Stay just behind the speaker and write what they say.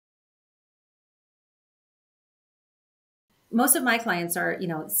most of my clients are,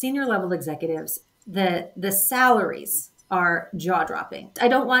 senior level executives. The salaries are jaw dropping. I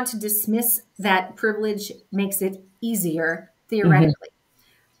don't want to dismiss that privilege makes it easier theoretically.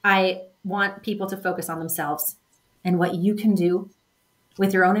 I want people to focus on themselves and what you can do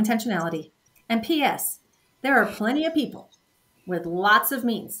with your own intentionality. And P.S., there are plenty of people with lots of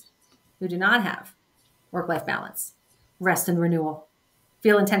means who do not have work-life balance, rest and renewal,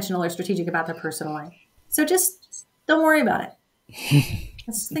 feel intentional or strategic about their personal life. So just don't worry about it.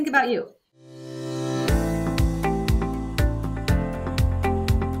 Let's just think about you.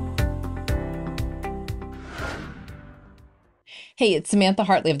 Hey, it's Samantha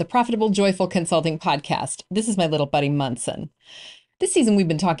Hartley of the Profitable Joyful Consulting Podcast. This is my little buddy Munson. This season, we've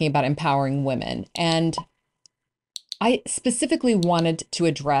been talking about empowering women, and I specifically wanted to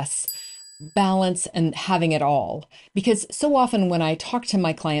address balance and having it all. Because so often when I talk to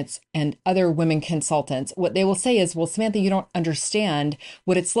my clients and other women consultants, what they will say is, well, Samantha, you don't understand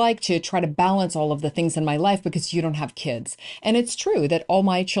what it's like to try to balance all of the things in my life because you don't have kids. And it's true that all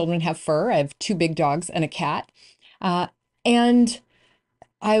my children have fur. I have 2 big dogs and a cat. And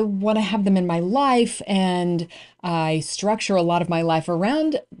I want to have them in my life, and I structure a lot of my life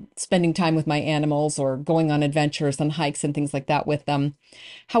around spending time with my animals or going on adventures and hikes and things like that with them.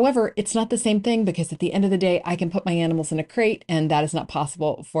 However, it's not the same thing because at the end of the day, I can put my animals in a crate, and that is not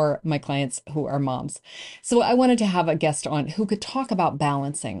possible for my clients who are moms. So I wanted to have a guest on who could talk about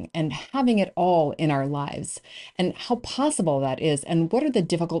balancing and having it all in our lives and how possible that is, and what are the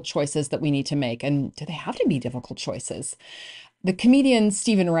difficult choices that we need to make, and do they have to be difficult choices? The comedian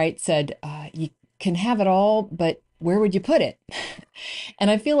Stephen Wright said, you can have it all, but where would you put it?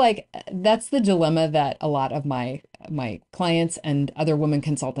 And I feel like that's the dilemma that a lot of my clients and other women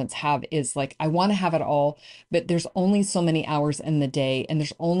consultants have, is like, I want to have it all, but there's only so many hours in the day, and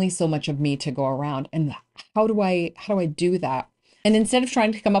there's only so much of me to go around. And how do I do that? And instead of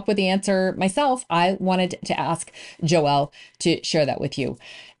trying to come up with the answer myself, I wanted to ask Joelle to share that with you.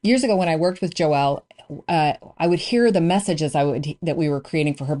 Years ago, when I worked with Joelle, I would hear the messages that we were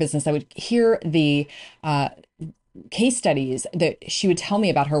creating for her business. I would hear the case studies that she would tell me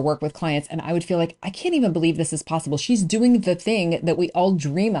about her work with clients, and I would feel like, I can't even believe this is possible. She's doing the thing that we all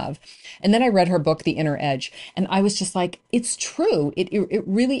dream of. And then I read her book, The Inner Edge, and I was just like, it's true. It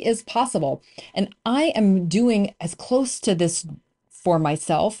really is possible. And I am doing as close to this for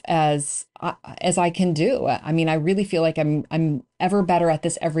myself as I can do. I mean, I really feel like I'm ever better at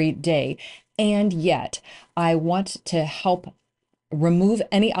this every day. And yet I want to help remove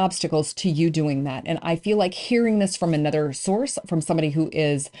any obstacles to you doing that. And I feel like hearing this from another source, from somebody who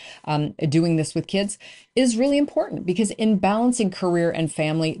is doing this with kids, is really important, because in balancing career and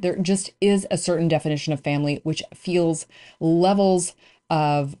family, there just is a certain definition of family which feels levels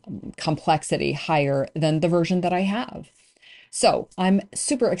of complexity higher than the version that I have. So I'm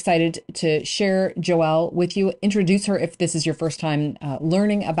super excited to share Joelle with you, introduce her if this is your first time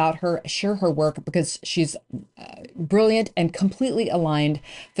learning about her, share her work, because she's brilliant and completely aligned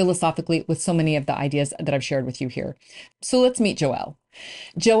philosophically with so many of the ideas that I've shared with you here. So let's meet Joelle.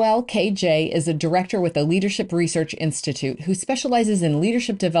 Joelle K. is a director with the Leadership Research Institute who specializes in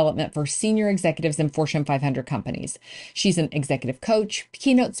leadership development for senior executives in Fortune 500 companies. She's an executive coach,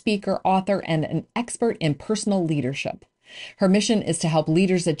 keynote speaker, author, and an expert in personal leadership. Her mission is to help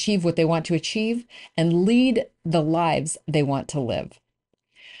leaders achieve what they want to achieve and lead the lives they want to live.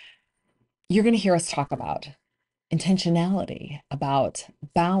 You're going to hear us talk about intentionality, about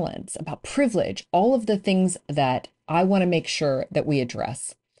balance, about privilege, all of the things that I want to make sure that we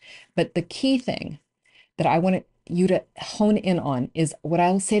address. But the key thing that I want you to hone in on is what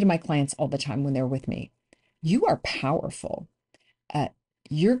I'll say to my clients all the time when they're with me. You are powerful.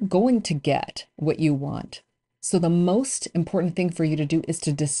 You're going to get what you want. So the most important thing for you to do is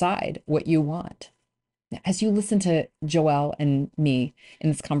to decide what you want. As you listen to Joelle and me in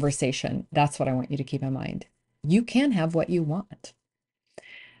this conversation, that's what I want you to keep in mind. You can have what you want.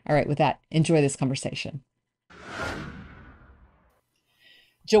 All right, with that, enjoy this conversation.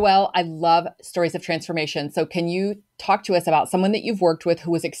 Joelle, I love stories of transformation. So can you talk to us about someone that you've worked with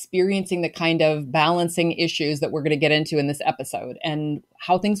who was experiencing the kind of balancing issues that we're going to get into in this episode, and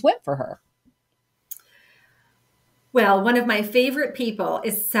how things went for her? Well, one of my favorite people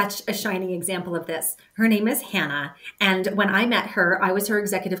is such a shining example of this. Her name is Hannah. And when I met her, I was her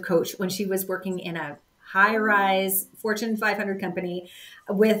executive coach when she was working in a high-rise Fortune 500 company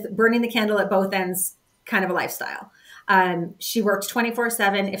with burning the candle at both ends kind of a lifestyle. She worked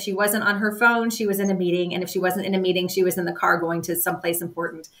 24/7. If she wasn't on her phone, she was in a meeting. And if she wasn't in a meeting, she was in the car going to someplace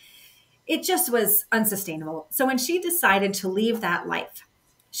important. It just was unsustainable. So when she decided to leave that life,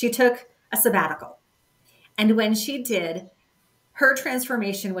 she took a sabbatical. And when she did, her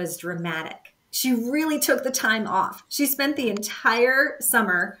transformation was dramatic. She really took the time off. She spent the entire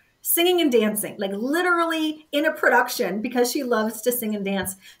summer singing and dancing, like literally in a production, because she loves to sing and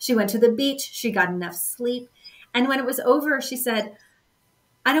dance. She went to the beach. She got enough sleep. And when it was over, she said,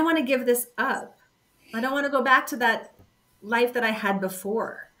 I don't want to give this up. I don't want to go back to that life that I had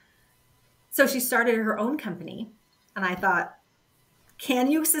before. So she started her own company. And I thought,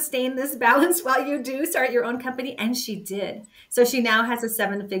 can you sustain this balance while you do start your own company? And she did. So she now has a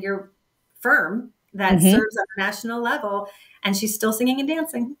 7-figure firm that serves at a national level, and she's still singing and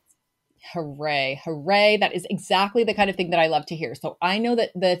dancing. Hooray. Hooray. That is exactly the kind of thing that I love to hear. So I know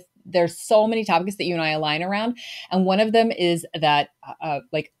that there's so many topics that you and I align around. And one of them is that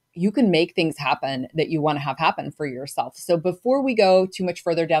like you can make things happen that you want to have happen for yourself. So before we go too much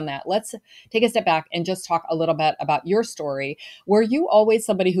further down that, let's take a step back and just talk a little bit about your story. Were you always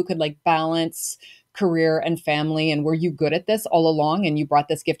somebody who could like balance career and family? And were you good at this all along and you brought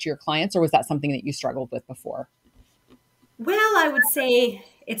this gift to your clients, or was that something that you struggled with before? Well, I would say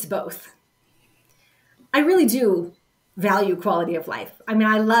it's both. I really do value quality of life. I mean,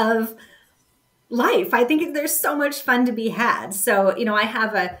 I love life. I think there's so much fun to be had. So, I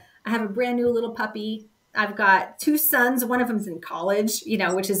have a brand new little puppy. I've got 2 sons. One of them's in college,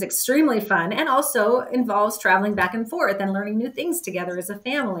 which is extremely fun and also involves traveling back and forth and learning new things together as a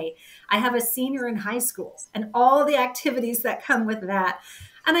family. I have a senior in high school and all the activities that come with that.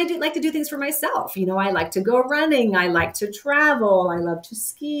 And I do like to do things for myself. I like to go running. I like to travel. I love to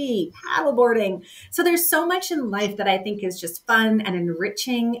ski, paddleboarding. So there's so much in life that I think is just fun and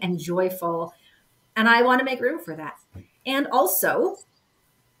enriching and joyful. And I want to make room for that. And also,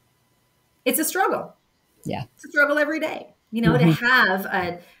 it's a struggle. Yeah. It's a struggle every day. To have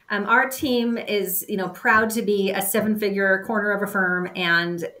our team is, proud to be a 7-figure corner of a firm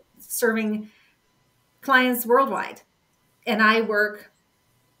and serving clients worldwide. And I work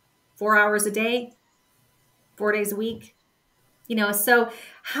 4 hours a day, 4 days a week, so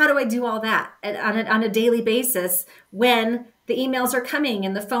how do I do all that on a daily basis when the emails are coming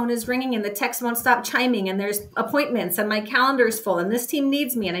and the phone is ringing and the text won't stop chiming and there's appointments and my calendar is full and this team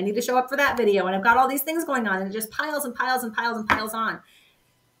needs me and I need to show up for that video and I've got all these things going on and it just piles and piles and piles and piles on.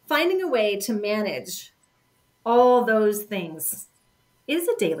 Finding a way to manage all those things is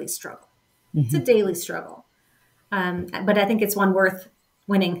a daily struggle. It's a daily struggle. But I think it's one worth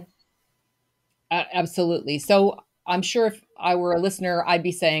winning. Absolutely. So I'm sure if I were a listener, I'd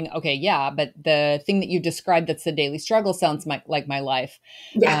be saying, okay, yeah, but the thing that you described that's the daily struggle sounds like my life.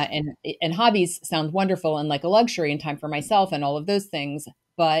 Yeah. And hobbies sound wonderful and like a luxury and time for myself and all of those things.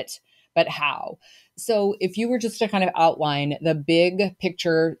 But how? So if you were just to kind of outline the big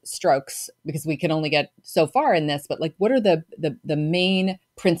picture strokes, because we can only get so far in this, but like, what are the main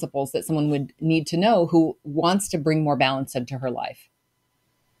principles that someone would need to know who wants to bring more balance into her life?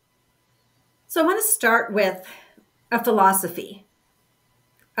 So I want to start with a philosophy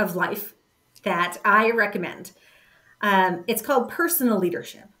of life that I recommend. It's called personal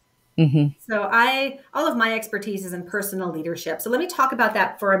leadership. So all of my expertise is in personal leadership. So let me talk about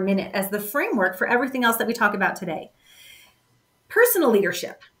that for a minute as the framework for everything else that we talk about today. Personal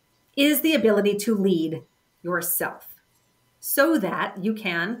leadership is the ability to lead yourself so that you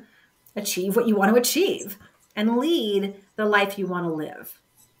can achieve what you want to achieve and lead the life you want to live.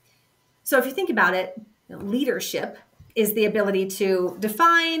 So if you think about it, leadership is the ability to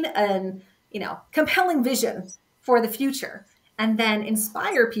define an, compelling vision for the future and then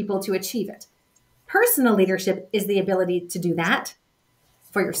inspire people to achieve it. Personal leadership is the ability to do that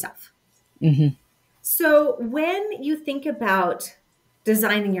for yourself. So when you think about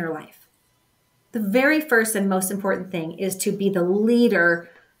designing your life, the very first and most important thing is to be the leader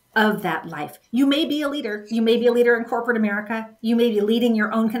of that life. You may be a leader. You may be a leader in corporate America. You may be leading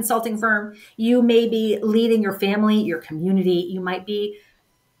your own consulting firm. You may be leading your family, your community. You might be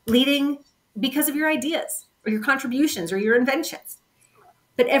leading because of your ideas or your contributions or your inventions.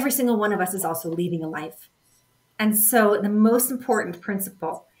 But every single one of us is also leading a life. And so the most important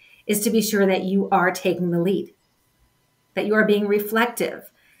principle is to be sure that you are taking the lead, that you are being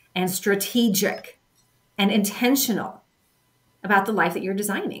reflective and strategic and intentional about the life that you're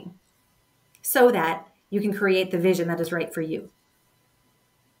designing so that you can create the vision that is right for you.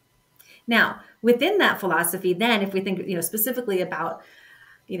 Now, within that philosophy, then if we think, specifically about,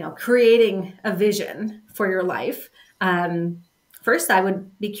 creating a vision for your life, first I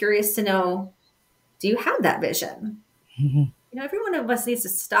would be curious to know, do you have that vision? Every one of us needs to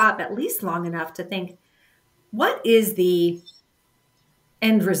stop at least long enough to think, what is the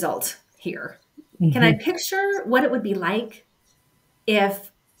end result here? Can I picture what it would be like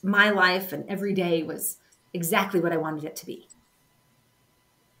if my life and every day was exactly what I wanted it to be?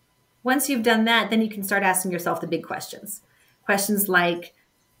 Once you've done that, then you can start asking yourself the big questions. Questions like,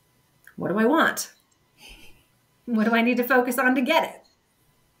 what do I want? What do I need to focus on to get it?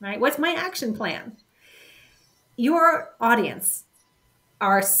 Right? What's my action plan? Your audience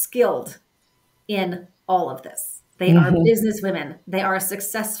are skilled in all of this. They are business women. They are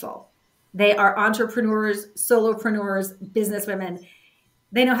successful. They are entrepreneurs, solopreneurs, business women.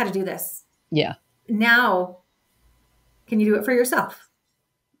 They know how to do this. Yeah. Now, can you do it for yourself?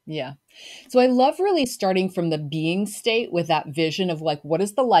 Yeah. So I love really starting from the being state with that vision of like, what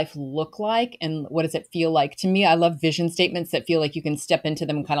does the life look like and what does it feel like? To me, I love vision statements that feel like you can step into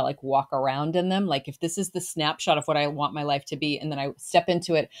them and kind of like walk around in them. Like if this is the snapshot of what I want my life to be, and then I step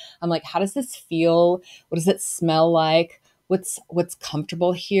into it, I'm like, how does this feel? What does it smell like? What's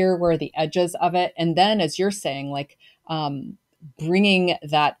comfortable here? Where are the edges of it? And then as you're saying, like, bringing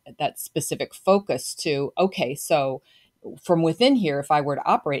that specific focus to, okay, so from within here, if I were to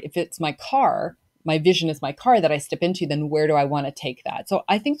operate, if it's my car, my vision is my car that I step into, then where do I want to take that? So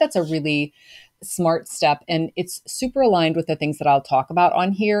I think that's a really smart step. And it's super aligned with the things that I'll talk about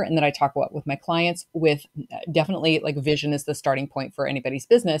on here and that I talk about with my clients, with definitely like vision is the starting point for anybody's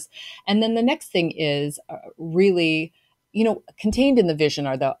business. And then the next thing is really, contained in the vision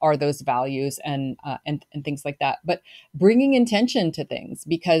are those values and things like that. But bringing intention to things,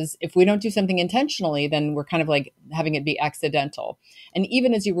 because if we don't do something intentionally, then we're kind of like having it be accidental. And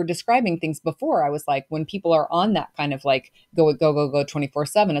even as you were describing things before, I was like, when people are on that kind of like go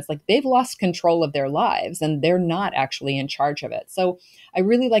 24/7, it's like they've lost control of their lives and they're not actually in charge of it. So I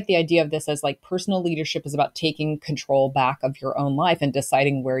really like the idea of this as like personal leadership is about taking control back of your own life and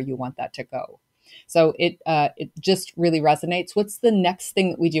deciding where you want that to go. So it just really resonates. What's the next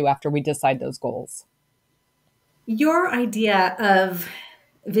thing that we do after we decide those goals? Your idea of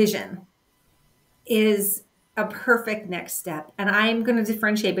vision is a perfect next step. And I'm going to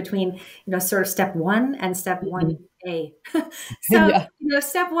differentiate between, sort of step 1 and step 1A. So, Yeah.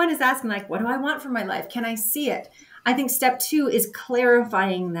 Step 1 is asking like, what do I want for my life? Can I see it? I think step 2 is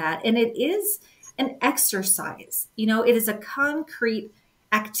clarifying that. And it is an exercise. It is a concrete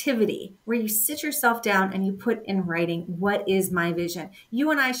activity where you sit yourself down and you put in writing, what is my vision? You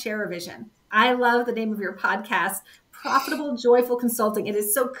and I share a vision. I love the name of your podcast, Profitable Joyful Consulting. It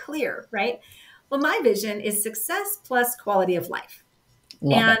is so clear, right? Well, my vision is success plus quality of life.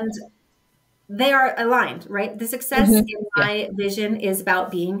 Love and it. They are aligned, right? The success in my vision is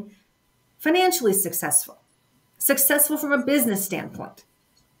about being financially successful from a business standpoint.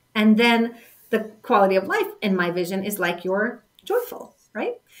 And then the quality of life in my vision is like you're joyful,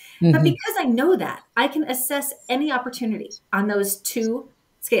 right? But because I know that, I can assess any opportunity on those two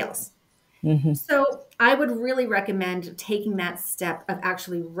scales. So I would really recommend taking that step of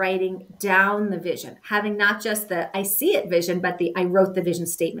actually writing down the vision, having not just the I see it vision, but the I wrote the vision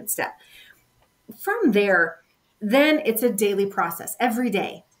statement step. From there, then it's a daily process every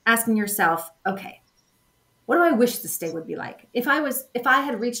day, asking yourself, okay, what do I wish this day would be like? If I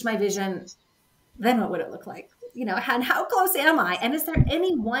had reached my vision, then what would it look like? And how close am I? And is there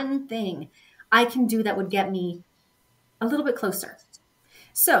any one thing I can do that would get me a little bit closer?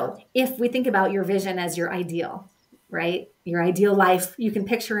 So if we think about your vision as your ideal, right? Your ideal life, you can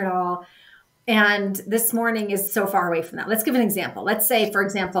picture it all. And this morning is so far away from that. Let's give an example. Let's say, for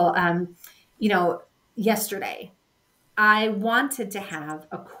example, yesterday, I wanted to have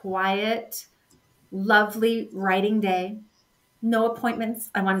a quiet, lovely writing day, no appointments.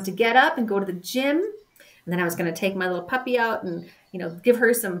 I wanted to get up and go to the gym. And then I was going to take my little puppy out and, give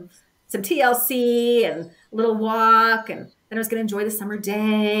her some TLC and a little walk. And then I was going to enjoy the summer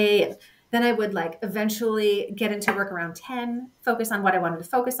day. And then I would eventually get into work around 10, focus on what I wanted to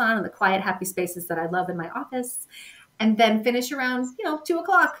focus on the quiet, happy spaces that I love in my office. And then finish around, 2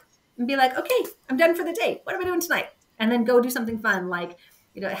 o'clock and be like, okay, I'm done for the day. What am I doing tonight? And then go do something fun.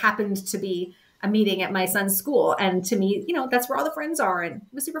 It happened to be a meeting at my son's school. And to me, that's where all the friends are. And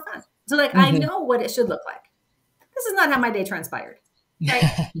it was super fun. So I know what it should look like. This is not how my day transpired. Right?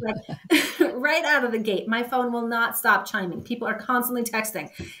 Right out of the gate, my phone will not stop chiming. People are constantly texting.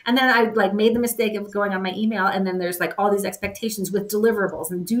 And then I made the mistake of going on my email. And then there's all these expectations with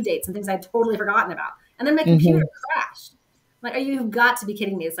deliverables and due dates and things I'd totally forgotten about. And then my computer crashed. You've got to be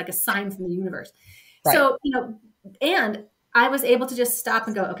kidding me. It's like a sign from the universe. Right. So, and I was able to just stop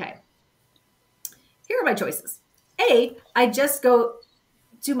and go, okay, here are my choices. I just go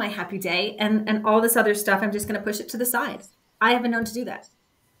do my happy day and all this other stuff. I'm just going to push it to the side. I have been known to do that.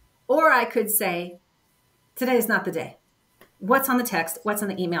 Or I could say, today is not the day. What's on the text? What's on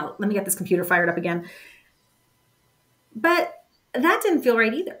the email? Let me get this computer fired up again. But that didn't feel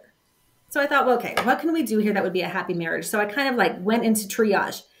right either. So I thought, well, okay, what can we do here that would be a happy marriage? So I kind of went into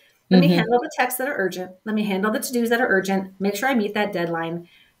triage. Let me Mm-hmm. handle the texts that are urgent. Let me handle the to-dos that are urgent. Make sure I meet that deadline.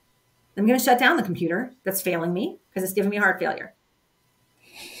 I'm going to shut down the computer that's failing me because it's giving me heart failure.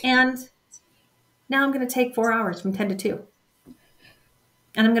 And now I'm going to take 4 hours from 10 to 2.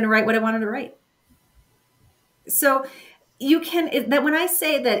 And I'm going to write what I wanted to write. So you can, that when I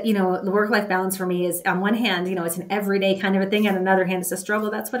say that, the work-life balance for me is on one hand, it's an everyday kind of a thing. On another hand, it's a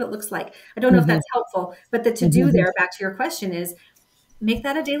struggle. That's what it looks like. I don't know if Mm-hmm. that's helpful, but the to-do Mm-hmm. there, back to your question, is make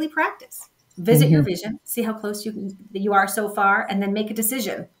that a daily practice. Visit Mm-hmm. your vision, see how close you are so far, and then make a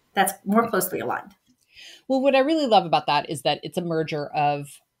decision that's more closely aligned. Well, what I really love about that is that it's a merger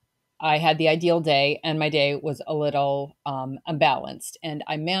of I had the ideal day and my day was a little unbalanced, and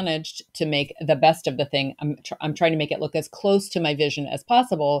I managed to make the best of the thing. I'm trying to make it look as close to my vision as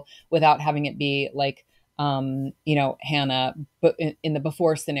possible without having it be like, Hannah in the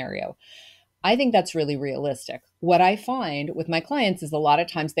before scenario. I think that's really realistic. What I find with my clients is a lot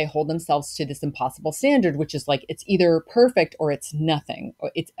of times they hold themselves to this impossible standard, which is like it's either perfect or it's nothing.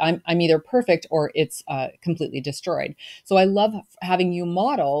 Or I'm either perfect or it's completely destroyed. So I love having you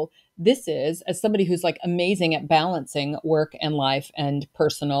model this is as somebody who's like amazing at balancing work and life and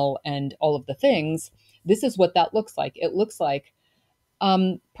personal and all of the things. This is what that looks like. It looks like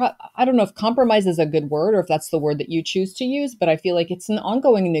I don't know if compromise is a good word or if that's the word that you choose to use, but I feel like it's an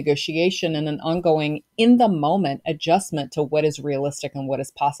ongoing negotiation and an ongoing in the moment adjustment to what is realistic and what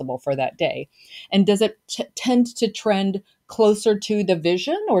is possible for that day. And does it tend to trend closer to the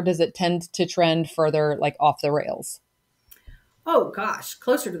vision, or does it tend to trend further like off the rails? Oh gosh,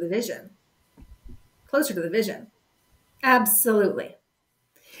 closer to the vision. Closer to the vision. Absolutely.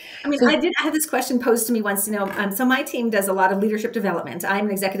 I mean, So, I had this question posed to me once, so my team does a lot of leadership development. I'm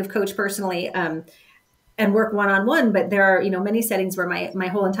an executive coach personally, and work one-on-one, but there are, many settings where my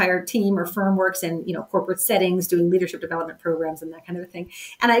whole entire team or firm works in, corporate settings, doing leadership development programs and that kind of a thing.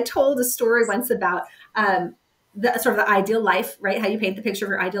 And I told a story once about, the sort of the ideal life, right? How you paint the picture of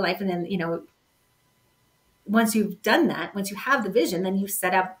your ideal life. And then, once you've done that, once you have the vision, then you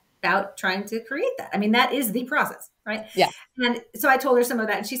set up about trying to create that. I mean, that is the process, right? yeah. And so I told her some of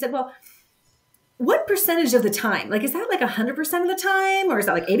that, and she said, well, what percentage of the time? Like, is that like 100% of the time, or is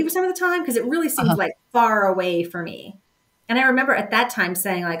that like 80% of the time? Because it really seems Uh-huh. like far away for me. And I remember at that time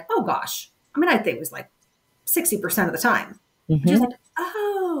saying like, oh gosh, I mean, I think it was like 60% of the time. And she was Mm-hmm. like,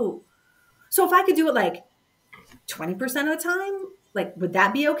 oh, so if I could do it like 20% of the time, like, would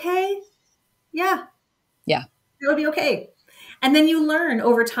that be okay? Yeah, Yeah. that would be okay. And then you learn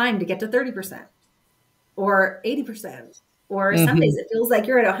over time to get to 30% or 80%. Or some days Mm-hmm. it feels like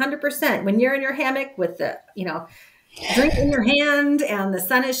you're at 100% when you're in your hammock with the, drink in your hand and the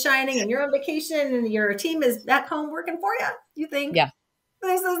sun is shining and you're on vacation and your team is back home working for you. You think, Yeah.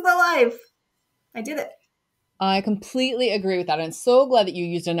 this is the life. I did it. I completely agree with that. And I'm so glad that you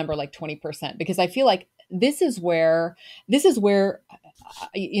used a number like 20% because I feel like this is where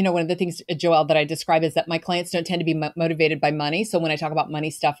one of the things, Joelle, that I describe is that my clients don't tend to be motivated by money. So when I talk about money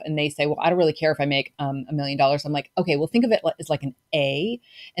stuff and they say, well, I don't really care if I make $1 million, I'm like, okay, well, think of it as like an A,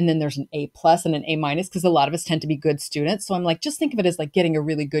 and then there's an A plus and an A minus, because a lot of us tend to be good students. So I'm like, just think of it as like getting a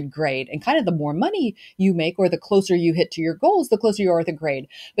really good grade, and kind of the more money you make or the closer you hit to your goals, the closer you are with a grade.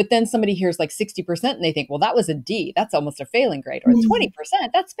 But then somebody hears like 60% and they think, well, that was a D. That's almost a failing grade. Or 20%,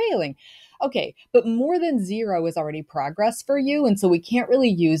 that's failing. Okay, but more than zero is already progress for you. And so we can't really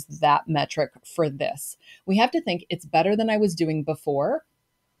use that metric for this. We have to think it's better than I was doing before.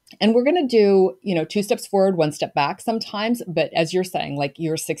 And we're going to do, 2 steps forward, 1 step back sometimes. But as you're saying, like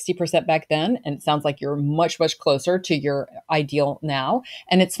you're 60% back then, and it sounds like you're much, much closer to your ideal now.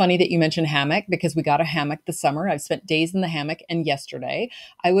 And it's funny that you mentioned hammock, because we got a hammock this summer. I've spent days in the hammock, and yesterday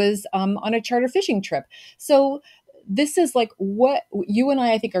I was on a charter fishing trip. So this is like what you and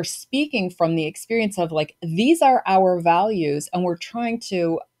I think, are speaking from the experience of like, these are our values, and we're trying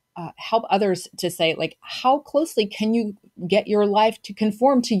to help others to say, like, how closely can you get your life to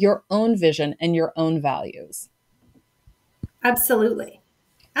conform to your own vision and your own values? Absolutely.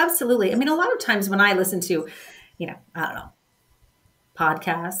 Absolutely. I mean, a lot of times when I listen to, I don't know,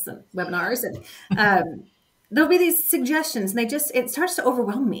 podcasts and webinars, and there'll be these suggestions, and it starts to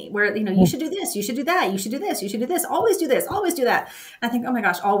overwhelm me where, you should do this, you should do that, you should do this, you should do this, always do this, always do that. And I think, oh my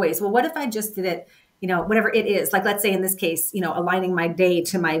gosh, always. Well, what if I just did it, whatever it is, like, let's say in this case, aligning my day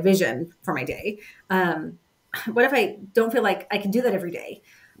to my vision for my day. What if I don't feel like I can do that every day?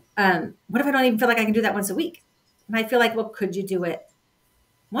 What if I don't even feel like I can do that once a week? And I feel like, well, could you do it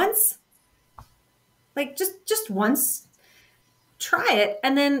once? Like just once, try it,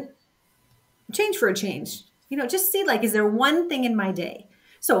 and then change for a change. Just see, like, is there one thing in my day?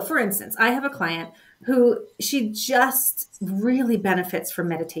 So for instance, I have a client who she just really benefits from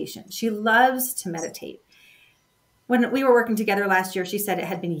meditation. She loves to meditate. When we were working together last year, she said it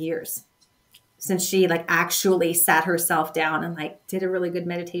had been years since she like actually sat herself down and like did a really good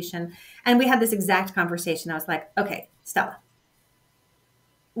meditation. And we had this exact conversation. I was like, okay, Stella,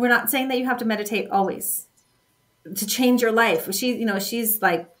 we're not saying that you have to meditate always to change your life. She's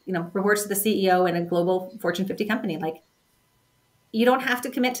like, reports to the CEO in a global Fortune 50 company. Like, you don't have to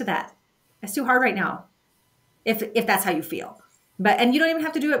commit to that. It's too hard right now. If that's how you feel. And you don't even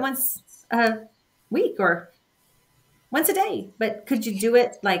have to do it once a week or once a day, but could you do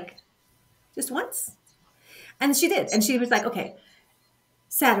it like just once? And she did. And she was like, okay,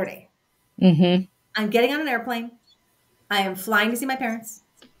 Saturday, I'm getting on an airplane. I am flying to see my parents.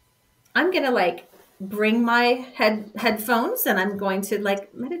 I'm going to like bring my headphones and I'm going to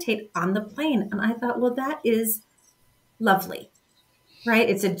like meditate on the plane. And I thought, well, that is lovely, right?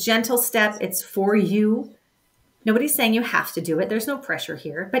 It's a gentle step. It's for you. Nobody's saying you have to do it. There's no pressure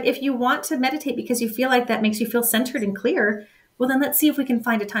here. But if you want to meditate because you feel like that makes you feel centered and clear, well, then let's see if we can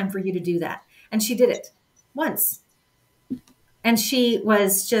find a time for you to do that. And she did it once. And she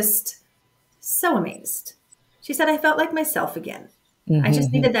was just so amazed. She said, I felt like myself again. I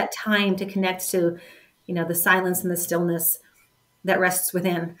just needed that time to connect to, the silence and the stillness that rests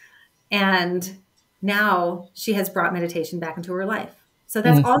within. And now she has brought meditation back into her life. So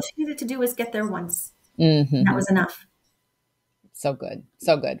that's all she needed to do was get there once. That was enough. So good.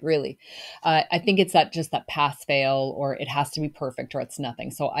 So good. Really. I think it's that pass fail, or it has to be perfect or it's nothing.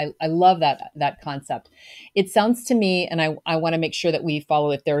 So I love that concept. It sounds to me, and I want to make sure that we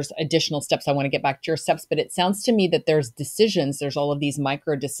follow, if there's additional steps, I want to get back to your steps, but it sounds to me that there's all of these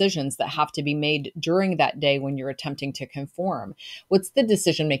micro decisions that have to be made during that day when you're attempting to conform. What's the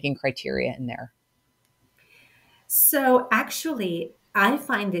decision-making criteria in there? So actually, I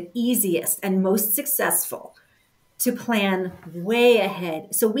find it easiest and most successful to plan way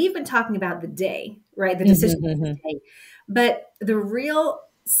ahead. So we've been talking about the day, right? The decision of the day. But the real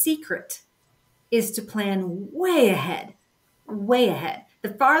secret is to plan way ahead, way ahead.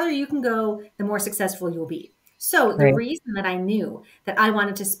 The farther you can go, the more successful you'll be. So the reason that I knew that I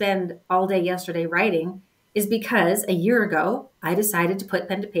wanted to spend all day yesterday writing is because a year ago, I decided to put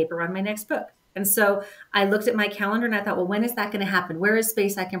pen to paper on my next book. And so I looked at my calendar and I thought, well, when is that going to happen? Where is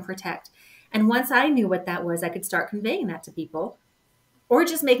space I can protect? And once I knew what that was, I could start conveying that to people or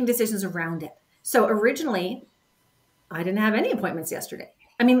just making decisions around it. So originally, I didn't have any appointments yesterday.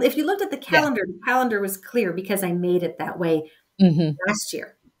 I mean, if you looked at the calendar was clear because I made it that way last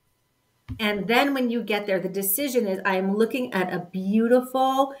year. And then when you get there, the decision is I'm looking at a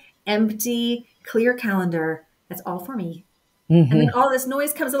beautiful, empty, clear calendar. That's all for me. And then all this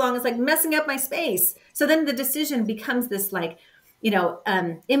noise comes along. It's like messing up my space. So then the decision becomes this like,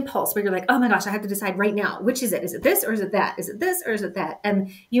 impulse where you're like, oh my gosh, I have to decide right now. Which is it? Is it this or is it that? Is it this or is it that?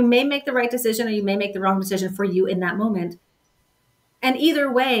 And you may make the right decision or you may make the wrong decision for you in that moment. And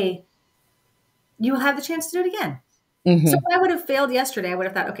either way, you will have the chance to do it again. So if I would have failed yesterday, I would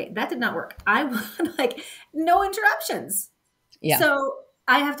have thought, okay, that did not work. I want like no interruptions. Yeah. So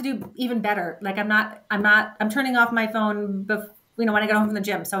I have to do even better. Like I'm turning off my phone when I get home from the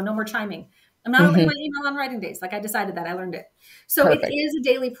gym. So no more chiming. I'm not opening my email on writing days. Like I decided that I learned it. So It is a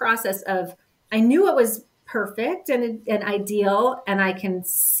daily process of, I knew it was perfect and ideal. And I can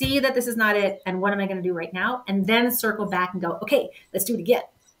see that this is not it. And what am I going to do right now? And then circle back and go, okay, let's do it again.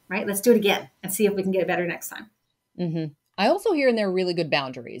 Right. Let's do it again and see if we can get it better next time. I also hear in there really good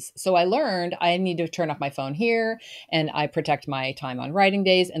boundaries. So I learned I need to turn off my phone here and I protect my time on writing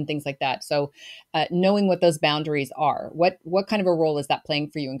days and things like that. So knowing what those boundaries are, what kind of a role is that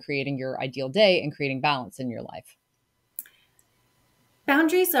playing for you in creating your ideal day and creating balance in your life?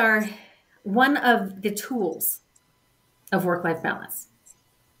 Boundaries are one of the tools of work-life balance,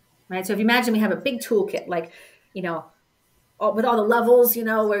 right? So if you imagine we have a big toolkit, like, with all the levels,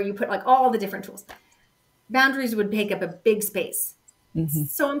 where you put like all the different tools. Boundaries would take up a big space.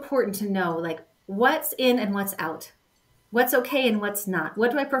 It's so important to know like what's in and what's out, what's okay and what's not.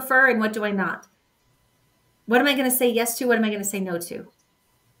 What do I prefer and what do I not? What am I going to say yes to? What am I going to say no to?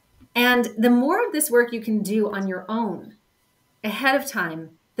 And the more of this work you can do on your own ahead of time,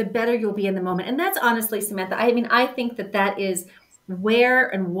 the better you'll be in the moment. And that's honestly, Samantha, I think that is where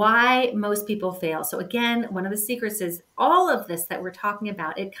and why most people fail. So again, one of the secrets is all of this that we're talking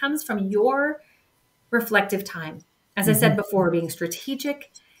about, it comes from your reflective time. As I said before, being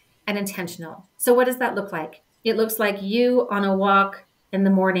strategic and intentional. So what does that look like? It looks like you on a walk in the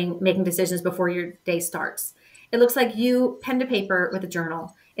morning, making decisions before your day starts. It looks like you pen to paper with a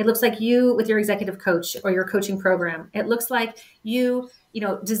journal. It looks like you with your executive coach or your coaching program. It looks like you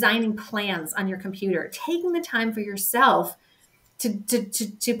designing plans on your computer, taking the time for yourself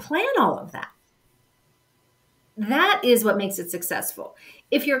to plan all of that. That is what makes it successful.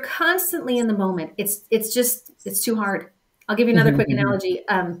 If you're constantly in the moment, it's too hard. I'll give you another quick analogy.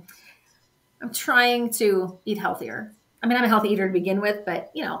 I'm trying to eat healthier. I mean, I'm a healthy eater to begin with,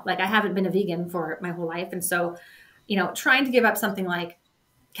 but like I haven't been a vegan for my whole life. And so, trying to give up something like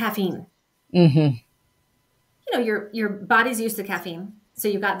caffeine. Your body's used to caffeine. So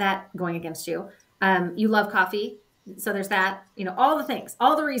you've got that going against you. You love coffee. So there's that, all the things,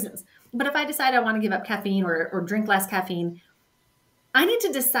 all the reasons. But if I decide I want to give up caffeine or drink less caffeine, I need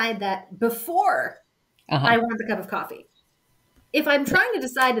to decide that before I want the cup of coffee. If I'm trying to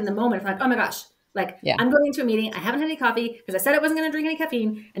decide in the moment, if I'm like, oh my gosh, I'm going into a meeting, I haven't had any coffee because I said I wasn't going to drink any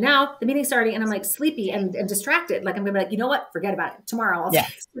caffeine, and now the meeting's starting and I'm like sleepy and distracted. Like I'm going to be like, you know what? Forget about it. Tomorrow I'll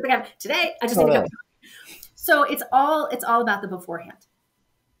today I just need a cup of coffee. So it's all about the beforehand.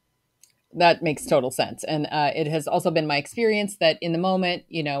 That makes total sense. And it has also been my experience that in the moment,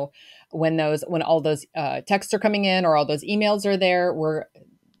 when all those texts are coming in or all those emails are there,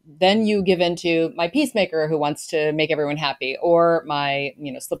 then you give into my peacemaker who wants to make everyone happy, or my,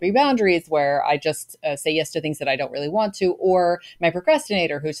 slippery boundaries where I just say yes to things that I don't really want to, or my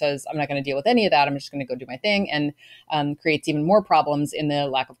procrastinator who says, I'm not going to deal with any of that. I'm just going to go do my thing, and creates even more problems in the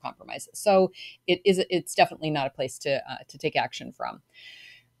lack of compromise. So it's definitely not a place to take action from.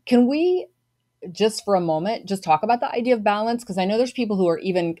 Can we just for a moment, just talk about the idea of balance? Because I know there's people who are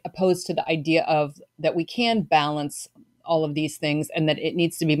even opposed to the idea of that we can balance all of these things and that it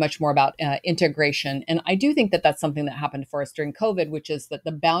needs to be much more about integration. And I do think that that's something that happened for us during COVID, which is that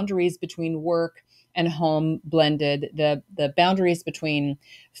the boundaries between work and home blended, the boundaries between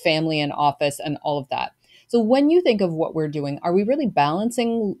family and office and all of that. So when you think of what we're doing, are we really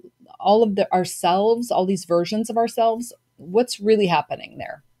balancing all of ourselves, all these versions of ourselves? What's really happening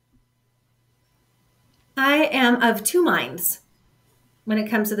there? I am of two minds when it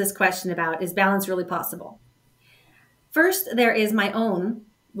comes to this question about, is balance really possible? First, there is my own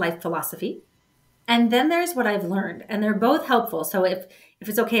life philosophy, and then there's what I've learned, and they're both helpful. So if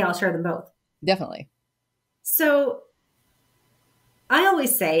it's okay, I'll share them both. Definitely. So I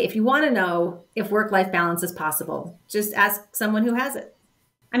always say, if you want to know if work-life balance is possible, just ask someone who has it.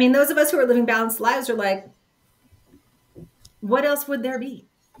 I mean, those of us who are living balanced lives are like, what else would there be?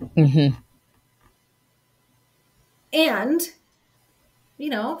 Mm-hmm. And,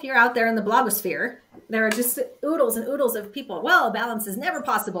 if you're out there in the blogosphere, there are just oodles and oodles of people. Well, balance is never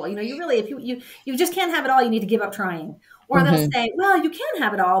possible. You really, if you just can't have it all, you need to give up trying. Or they'll say, well, you can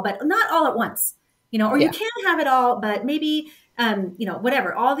have it all, but not all at once, or you can have it all, but maybe,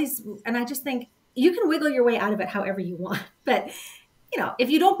 whatever, all these. And I just think you can wiggle your way out of it however you want. But, if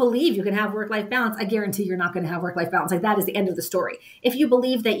you don't believe you can have work-life balance, I guarantee you're not going to have work-life balance. Like that is the end of the story. If you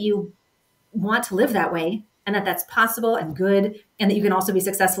believe that you want to live that way, and that that's possible and good, and that you can also be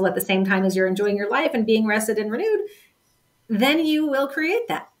successful at the same time as you're enjoying your life and being rested and renewed, then you will create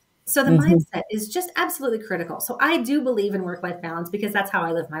that. So the mindset is just absolutely critical. So I do believe in work-life balance because that's how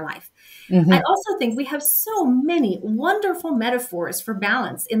I live my life. I also think we have so many wonderful metaphors for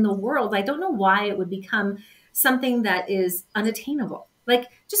balance in the world. I don't know why it would become something that is unattainable. Like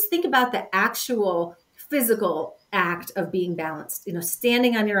just think about the actual physical act of being balanced,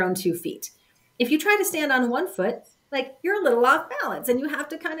 standing on your own 2 feet. If you try to stand on 1 foot, like you're a little off balance and you have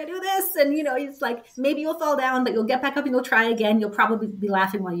to kind of do this. And, it's like, maybe you'll fall down, but you'll get back up and you'll try again. You'll probably be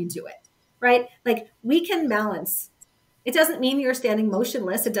laughing while you do it, right? Like we can balance. It doesn't mean you're standing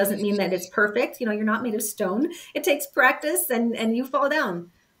motionless. It doesn't mean that it's perfect. You're not made of stone. It takes practice and you fall down.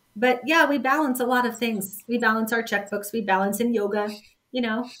 But yeah, we balance a lot of things. We balance our checkbooks. We balance in yoga,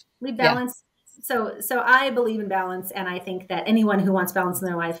 we balance. Yeah. So I believe in balance. And I think that anyone who wants balance in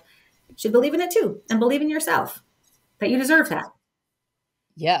their life should believe in it too, and believe in yourself that you deserve that.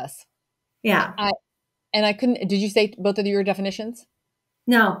 Yes. Yeah. I couldn't, did you say both of your definitions?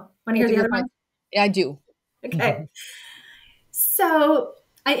 No. Want to hear the other one? Yeah, I do. Okay. So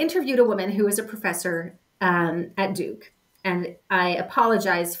I interviewed a woman who was a professor at Duke, and I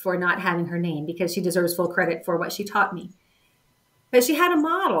apologize for not having her name because she deserves full credit for what she taught me. But she had a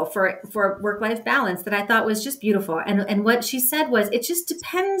model for work-life balance that I thought was just beautiful. And what she said was, it just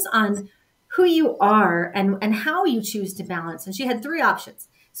depends on who you are and how you choose to balance. And she had 3 options.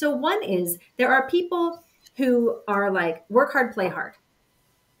 So one is there are people who are like, work hard, play hard.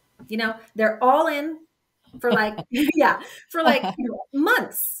 They're all in for like,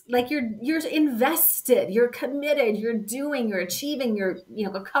 months. Like you're invested, you're committed, you're doing, you're achieving, you're,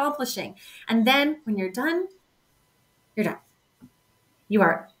 accomplishing. And then when you're done, you're done. You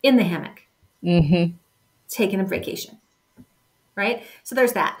are in the hammock, taking a vacation. right? So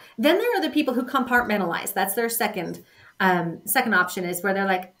there's that. Then there are the people who compartmentalize. That's their second option, is where they're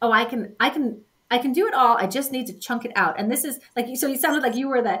like, oh, I can do it all. I just need to chunk it out. And this is like, so you sounded like you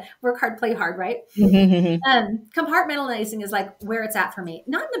were the work hard, play hard, right? Compartmentalizing is like where it's at for me,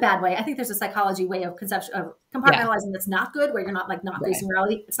 not in a bad way. I think there's a psychology way of conception of compartmentalizing that's not good, where you're not like not facing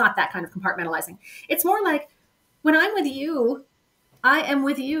reality. It's not that kind of compartmentalizing. It's more like, when I'm with you, I am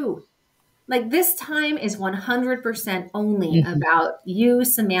with you. Like, this time is 100% only about you,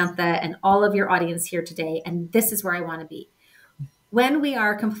 Samantha, and all of your audience here today. And this is where I want to be. When we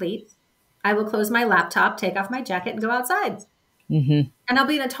are complete, I will close my laptop, take off my jacket, and go outside. And I'll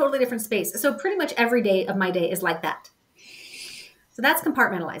be in a totally different space. So pretty much every day of my day is like that. So that's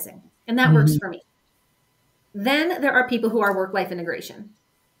compartmentalizing. And that works for me. Then there are people who are work-life integration.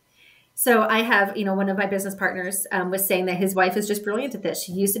 So I have, one of my business partners was saying that his wife is just brilliant at this.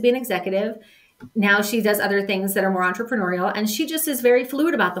 She used to be an executive. Now she does other things that are more entrepreneurial, and she just is very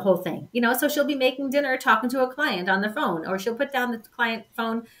fluid about the whole thing. So she'll be making dinner, talking to a client on the phone, or she'll put down the client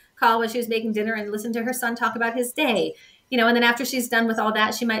phone call while she was making dinner and listen to her son talk about his day. And then after she's done with all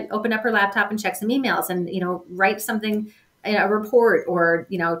that, she might open up her laptop and check some emails and, write something, a report, or,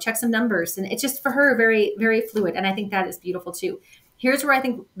 check some numbers. And it's just, for her, very, very fluid. And I think that is beautiful too. Here's where I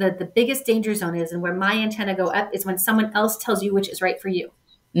think the biggest danger zone is, and where my antenna go up, is when someone else tells you which is right for you.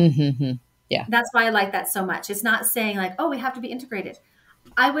 Yeah. That's why I like that so much. It's not saying like, oh, we have to be integrated.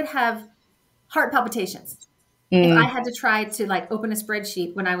 I would have heart palpitations if I had to try to like open a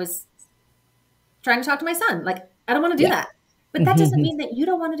spreadsheet when I was trying to talk to my son. Like, I don't want to do that. But that doesn't mean that you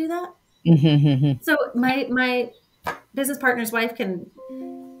don't want to do that. So my business partner's wife can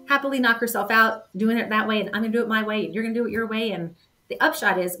happily knock herself out doing it that way, and I'm going to do it my way, and you're going to do it your way. And the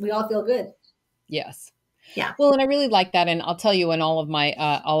upshot is we all feel good. Yes. Yeah. Well, and I really like that. And I'll tell you, in all of my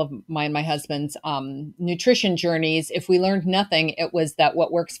and my husband's nutrition journeys, if we learned nothing, it was that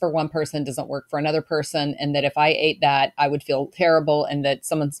what works for one person doesn't work for another person. And that if I ate that, I would feel terrible. And that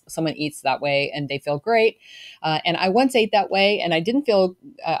someone eats that way and they feel great. And I once ate that way and I didn't feel,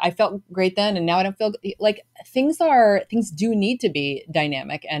 I felt great then. And now I don't feel like things do need to be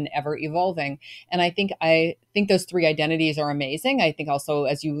dynamic and ever evolving. And I think those three identities are amazing. I think also,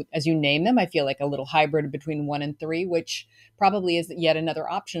 as you name them, I feel like a little hybrid between 1 and 3, which probably is yet another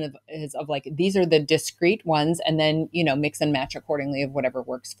option of like, these are the discrete ones, and then, mix and match accordingly of whatever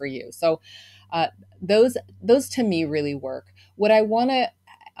works for you. So those to me really work. What I want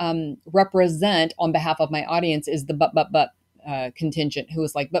to represent on behalf of my audience is the but contingent, who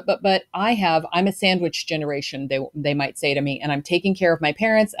is like, but I'm a sandwich generation, they might say to me, and I'm taking care of my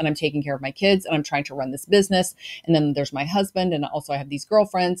parents, and I'm taking care of my kids, and I'm trying to run this business. And then there's my husband, and also I have these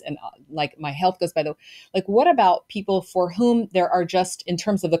girlfriends, and like my health goes by the, like, what about people for whom there are just, in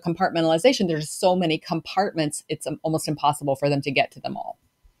terms of the compartmentalization, there's so many compartments, it's almost impossible for them to get to them all.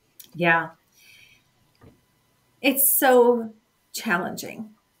 Yeah. It's so challenging.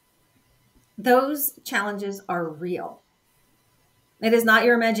 Those challenges are real. It is not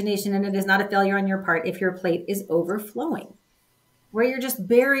your imagination, and it is not a failure on your part if your plate is overflowing, where you're just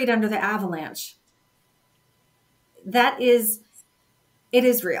buried under the avalanche. It is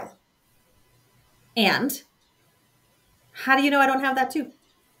real. And how do you know I don't have that too?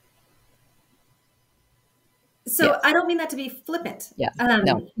 So yes. I don't mean that to be flippant. Yeah.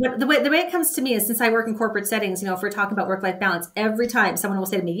 No. But the way it comes to me is, since I work in corporate settings, if we're talking about work-life balance, every time someone will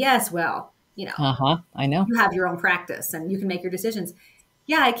say to me, yes, well, I know. You have your own practice and you can make your decisions.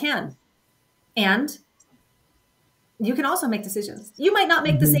 Yeah, I can. And you can also make decisions. You might not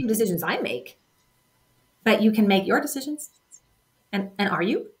make the same decisions I make, but you can make your decisions. And are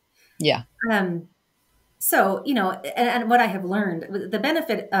you? Yeah. So, and what I have learned, the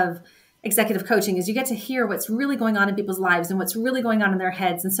benefit of executive coaching is you get to hear what's really going on in people's lives and what's really going on in their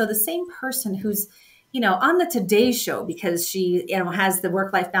heads. And so the same person who's on the Today Show because she, has the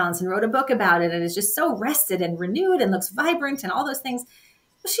work-life balance and wrote a book about it and is just so rested and renewed and looks vibrant and all those things.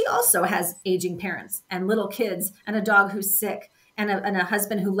 But she also has aging parents and little kids and a dog who's sick and a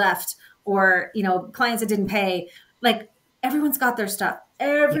husband who left, or, clients that didn't pay. Like, everyone's got their stuff.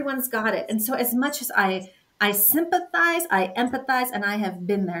 Everyone's got it. And so as much as I sympathize, I empathize, and I have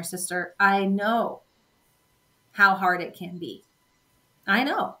been there, sister, I know how hard it can be. I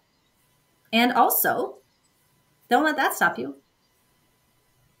know. And also, don't let that stop you.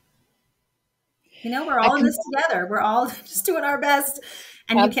 We're all in this together. We're all just doing our best.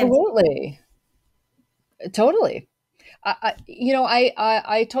 And absolutely. Totally.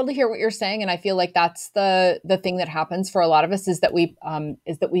 I totally hear what you're saying. And I feel like that's the thing that happens for a lot of us, is that we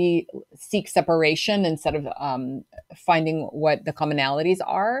seek separation instead of finding what the commonalities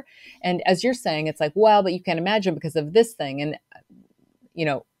are. And as you're saying, it's like, well, but you can't imagine because of this thing. And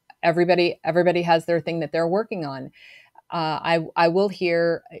everybody has their thing that they're working on. I will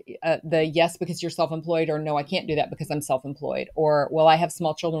hear the yes because you're self-employed, or no, I can't do that because I'm self-employed, or well, I have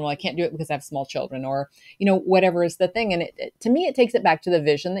small children, well, I can't do it because I have small children, or whatever is the thing. And to me, it takes it back to the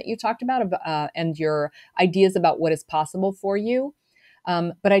vision that you talked about, and your ideas about what is possible for you.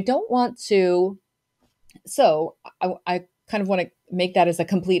 But I don't want to. So I kind of want to make that as a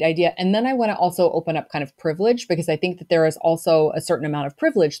complete idea, and then I want to also open up kind of privilege, because I think that there is also a certain amount of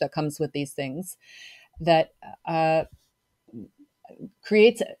privilege that comes with these things that.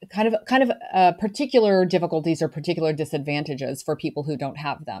 Creates kind of particular difficulties or particular disadvantages for people who don't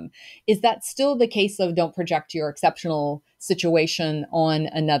have them. Is that still the case of don't project your exceptional situation on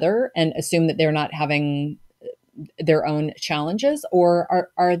another and assume that they're not having their own challenges?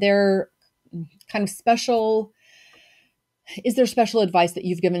 Or are there kind of is there special advice that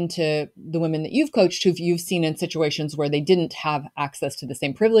you've given to the women that you've coached who you've seen in situations where they didn't have access to the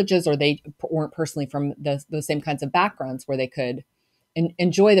same privileges, or they weren't personally from those same kinds of backgrounds where they could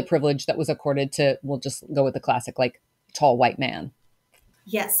enjoy the privilege that was accorded to, we'll just go with the classic, like tall white man?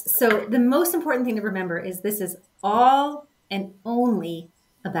 Yes. So the most important thing to remember is this is all and only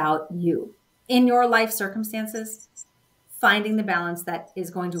about you. In your life circumstances, finding the balance that is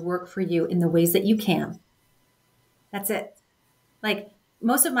going to work for you in the ways that you can. That's it. Like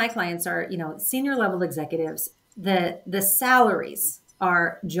most of my clients are, senior level executives. The salaries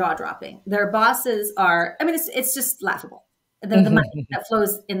are jaw dropping. Their bosses are, it's just laughable. The money that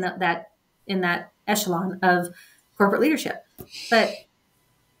flows in that echelon of corporate leadership. But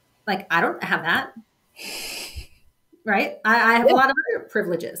like, I don't have that, right? I have a lot of other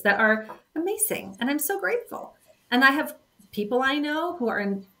privileges that are amazing, and I'm so grateful. And I have people I know who are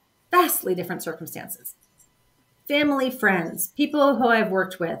in vastly different circumstances. Family, friends, people who I've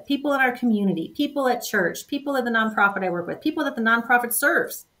worked with, people in our community, people at church, people at the nonprofit I work with, people that the nonprofit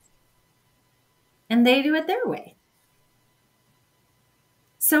serves. And they do it their way.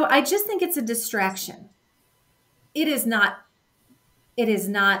 So I just think it's a distraction. It is not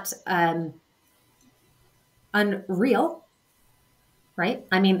unreal, right?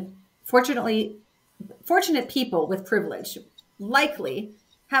 I mean, fortunate people with privilege likely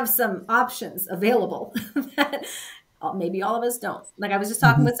have some options available that maybe all of us don't. Like I was just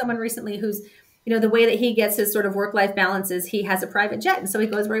talking with someone recently who's, the way that he gets his sort of work-life balance is he has a private jet. And so he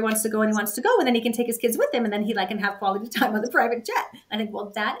goes where he wants to go and he wants to go. And then he can take his kids with him. And then he can have quality time on the private jet. I think,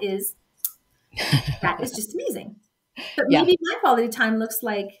 well, that is just amazing. But maybe my quality time looks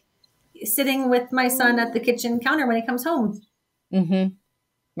like sitting with my son at the kitchen counter when he comes home. Mm-hmm.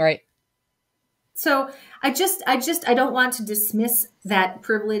 Right. So I don't want to dismiss that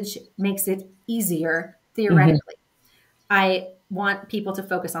privilege makes it easier theoretically. I want people to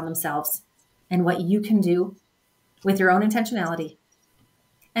focus on themselves and what you can do with your own intentionality.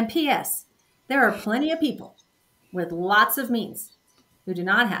 And P.S., there are plenty of people with lots of means who do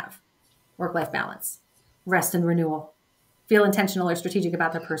not have work-life balance, rest and renewal, feel intentional or strategic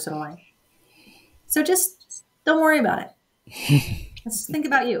about their personal life. So just don't worry about it. Let's think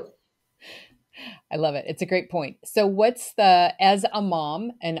about you. I love it. It's a great point. So as a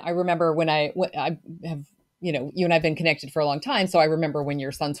mom, and I remember when I have, you and I've been connected for a long time. So I remember when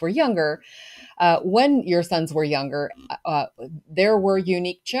your sons were younger, there were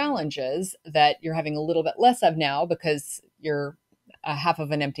unique challenges that you're having a little bit less of now because you're half of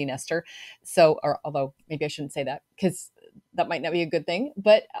an empty nester. So, although maybe I shouldn't say that because that might not be a good thing.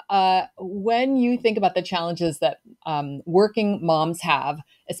 But when you think about the challenges that working moms have,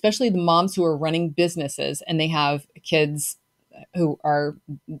 especially the moms who are running businesses and they have kids who are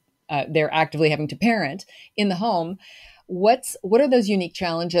they're actively having to parent in the home, what are those unique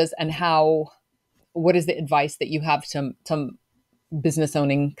challenges, and what is the advice that you have to business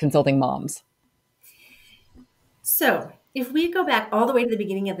owning consulting moms? So if we go back all the way to the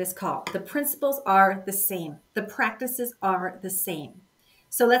beginning of this call, the principles are the same. The practices are the same.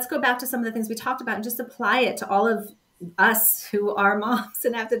 So let's go back to some of the things we talked about and just apply it to all of us who are moms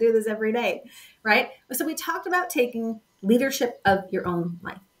and have to do this every day, right? So we talked about taking leadership of your own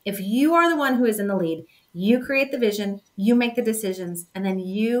life. If you are the one who is in the lead, you create the vision, you make the decisions, and then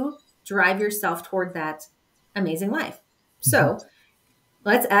you drive yourself toward that amazing life. So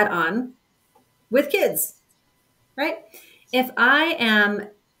let's add on with kids. Right? If I am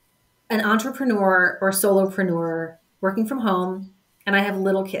an entrepreneur or solopreneur working from home and I have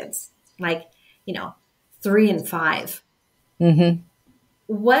little kids, like, 3 and 5,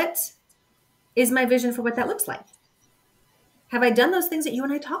 what is my vision for what that looks like? Have I done those things that you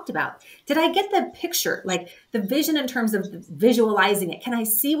and I talked about? Did I get the picture, like the vision in terms of visualizing it? Can I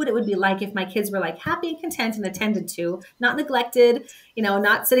see what it would be like if my kids were like happy and content and attended to, not neglected,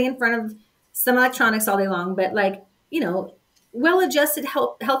 not sitting in front of some electronics all day long, but like, well-adjusted,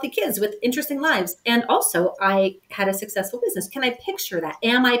 healthy kids with interesting lives. And also I had a successful business. Can I picture that?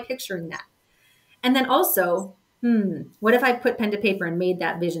 Am I picturing that? And then also, what if I put pen to paper and made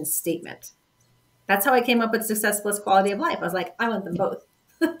that vision statement? That's how I came up with success plus quality of life. I was like, I want them both.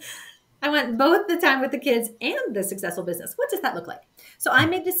 I want both the time with the kids and the successful business. What does that look like? So I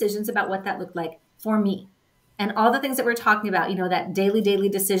made decisions about what that looked like for me. And all the things that we're talking about, that daily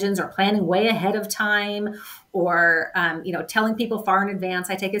decisions or planning way ahead of time or, telling people far in advance.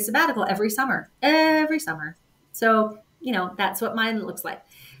 I take a sabbatical every summer. So, that's what mine looks like.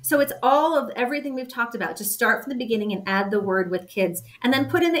 So it's all of everything we've talked about. Just start from the beginning and add the word with kids and then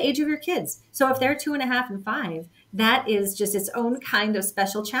put in the age of your kids. So if they're 2.5 and 5, that is just its own kind of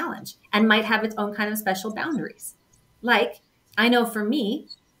special challenge and might have its own kind of special boundaries. Like, I know for me,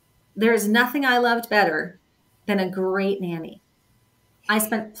 there's nothing I loved better than a great nanny. I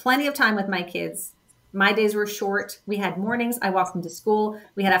spent plenty of time with my kids. My days were short. We had mornings. I walked them to school.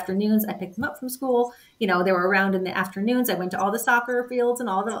 We had afternoons. I picked them up from school. They were around in the afternoons. I went to all the soccer fields and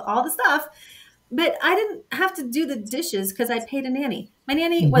all the stuff. But I didn't have to do the dishes because I paid a nanny. My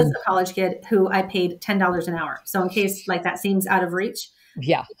nanny was a college kid who I paid $10 an hour. So in case like that seems out of reach,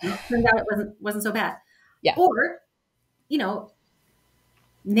 turns out it wasn't so bad. Yeah. Or,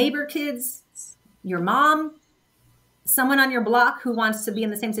 neighbor kids, your mom, someone on your block who wants to be in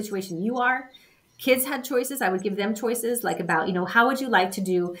the same situation you are. Kids had choices. I would give them choices like about, how would you like to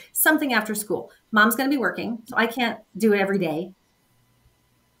do something after school? Mom's going to be working, so I can't do it every day.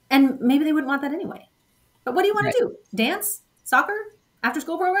 And maybe they wouldn't want that anyway. But what do you want to do? Dance? Soccer? After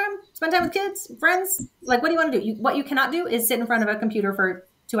school program? Spend time with kids? Friends? Like, what do you want to do? What you cannot do is sit in front of a computer for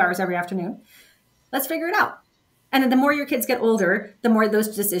 2 hours every afternoon. Let's figure it out. And then the more your kids get older, the more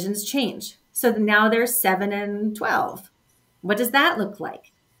those decisions change. So now they're 7 and 12. What does that look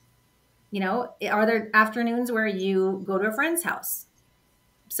like? Are there afternoons where you go to a friend's house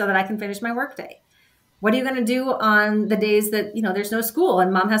so that I can finish my workday? What are you going to do on the days that, there's no school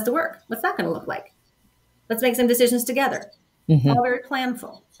and mom has to work? What's that going to look like? Let's make some decisions together. All very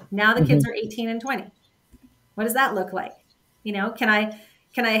planful. Now the kids are 18 and 20. What does that look like? Can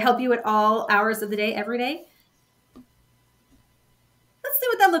I help you at all hours of the day, every day? Let's see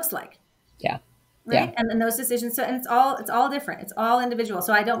what that looks like. Yeah. Right. Yeah. And then those decisions. So, and it's all different. It's all individual.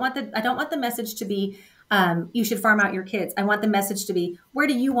 So I don't want the message to be, you should farm out your kids. I want the message to be, where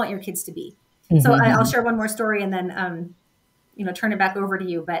do you want your kids to be? So I'll share one more story and then, turn it back over to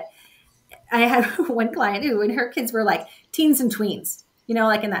you. But I had one client who, and her kids were like teens and tweens,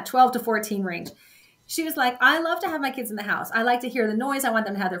 like in that 12 to 14 range. She was like, I love to have my kids in the house. I like to hear the noise. I want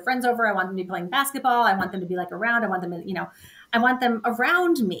them to have their friends over. I want them to be playing basketball. I want them to be like around. I want them to, I want them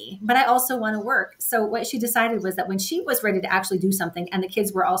around me, but I also want to work. So what she decided was that when she was ready to actually do something and the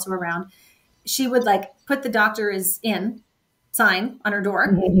kids were also around, she would like put the doctor is in sign on her door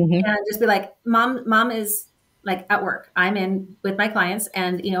and just be like, mom is like at work. I'm in with my clients.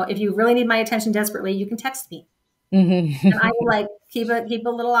 And, if you really need my attention desperately, you can text me. And I will like keep a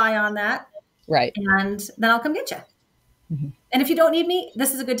little eye on that. Right. And then I'll come get you. And if you don't need me,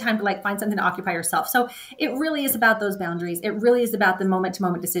 this is a good time to like find something to occupy yourself. So it really is about those boundaries. It really is about the moment to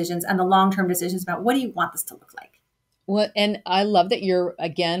moment decisions and the long-term decisions about what do you want this to look like? Well, and I love that you're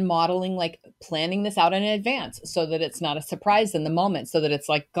again modeling like planning this out in advance so that it's not a surprise in the moment, so that it's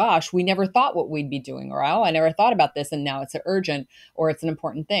like, gosh, we never thought what we'd be doing, or oh, I never thought about this, and now it's an urgent or it's an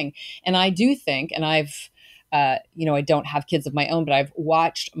important thing. And I do think, and I've I don't have kids of my own, but I've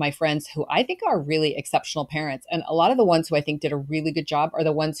watched my friends who I think are really exceptional parents. And a lot of the ones who I think did a really good job are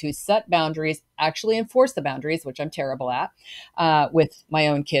the ones who set boundaries, actually enforce the boundaries, which I'm terrible at, with my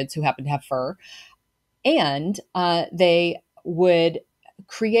own kids who happen to have fur. And they would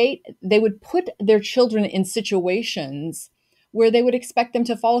put their children in situations where they would expect them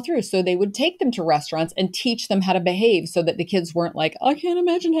to follow through. So they would take them to restaurants and teach them how to behave so that the kids weren't like, I can't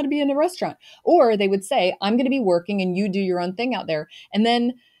imagine how to be in a restaurant. Or they would say, I'm going to be working and you do your own thing out there. And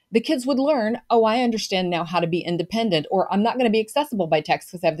then the kids would learn, oh, I understand now how to be independent, or I'm not going to be accessible by text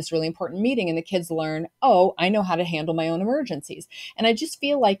because I have this really important meeting. And the kids learn, oh, I know how to handle my own emergencies. And I just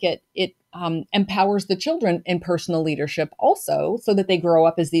feel like it empowers the children in personal leadership also, so that they grow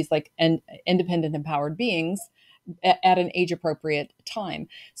up as these like independent, empowered beings at an age appropriate time.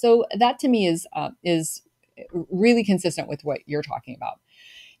 So that to me is really consistent with what you're talking about.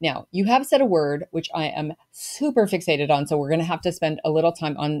 Now, you have said a word which I am super fixated on, so we're going to have to spend a little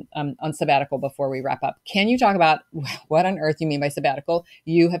time on sabbatical before we wrap up. Can you talk about what on earth you mean by sabbatical?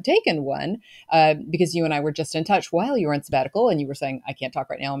 You have taken one because you and I were just in touch while you were on sabbatical, and you were saying, I can't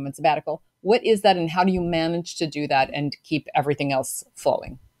talk right now, I'm on sabbatical. What is that, and how do you manage to do that and keep everything else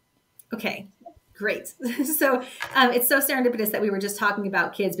flowing? Okay, great. So it's so serendipitous that we were just talking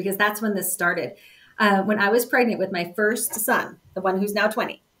about kids, because that's when this started. When I was pregnant with my first son, the one who's now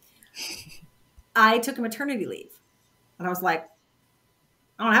 20, I took a maternity leave. And I was like,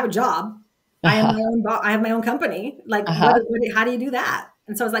 I don't have a job. I am my own I have my own company. Like, how do you do that?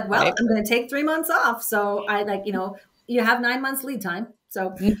 And so I was like, well, I'm going to take 3 months off. So I you have 9 months lead time.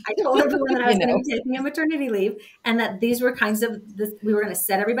 So I told everyone that I was going to be taking a maternity leave, and that these were we were going to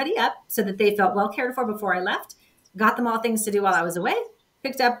set everybody up so that they felt well cared for before I left, got them all things to do while I was away,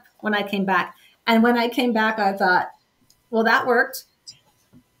 picked up when I came back. And when I came back, I thought, well, that worked.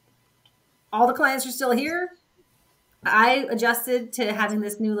 All the clients are still here. I adjusted to having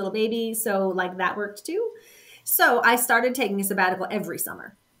this new little baby. So like that worked too. So I started taking a sabbatical every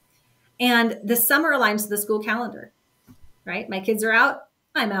summer, and the summer aligns to the school calendar, right? My kids are out.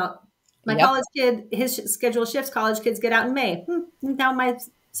 I'm out. My college kid, his schedule shifts. College kids get out in May. Now my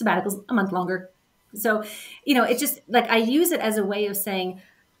sabbatical's a month longer. So, it's just like, I use it as a way of saying,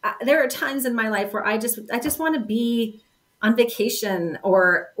 there are times in my life where I just want to be on vacation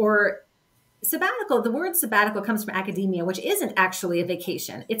or sabbatical. The word sabbatical comes from academia, which isn't actually a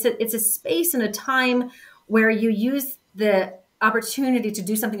vacation. It's a space and a time where you use the opportunity to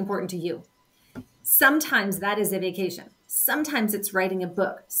do something important to you. Sometimes that is a vacation. Sometimes it's writing a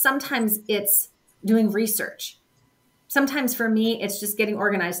book. Sometimes it's doing research. Sometimes for me, it's just getting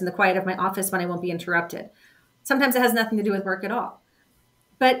organized in the quiet of my office when I won't be interrupted. Sometimes it has nothing to do with work at all.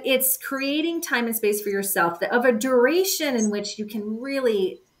 But it's creating time and space for yourself of a duration in which you can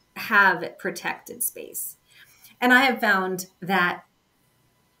really have protected space. And I have found that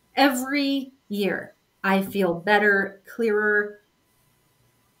every year I feel better, clearer,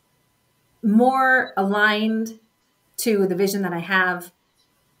 more aligned to the vision that I have.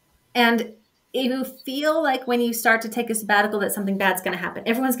 And you feel like when you start to take a sabbatical that something bad's going to happen.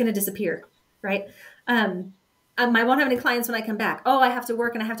 Everyone's going to disappear, right? I won't have any clients when I come back. Oh, I have to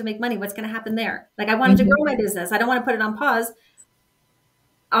work and I have to make money. What's going to happen there? Like, I wanted to grow my business. I don't want to put it on pause.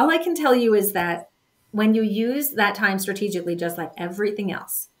 All I can tell you is that when you use that time strategically, just like everything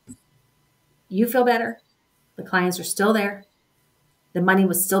else, you feel better. The clients are still there. The money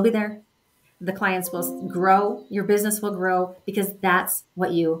will still be there. The clients will grow. Your business will grow because that's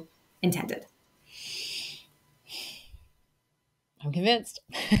what you intended. I'm convinced.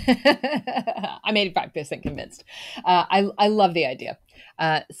 I'm 85% convinced. I love the idea.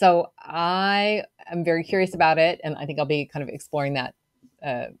 So I am very curious about it. And I think I'll be kind of exploring that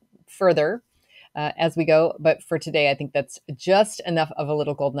further as we go. But for today, I think that's just enough of a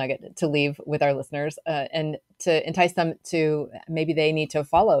little gold nugget to leave with our listeners and to entice them to, maybe they need to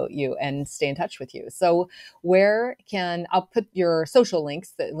follow you and stay in touch with you. So I'll put your social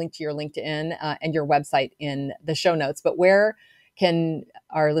links, the link to your LinkedIn and your website in the show notes, but where can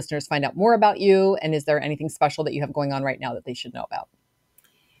our listeners find out more about you? And is there anything special that you have going on right now that they should know about?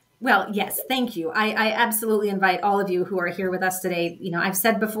 Well, yes, thank you. I absolutely invite all of you who are here with us today. I've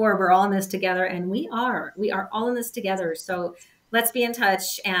said before, we're all in this together, and we are all in this together. So let's be in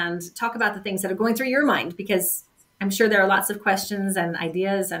touch and talk about the things that are going through your mind, because I'm sure there are lots of questions and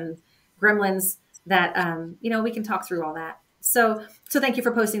ideas and gremlins that, we can talk through all that. So thank you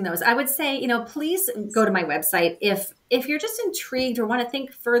for posting those. I would say, please go to my website. If you're just intrigued or want to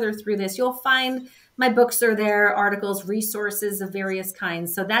think further through this, you'll find my books are there, articles, resources of various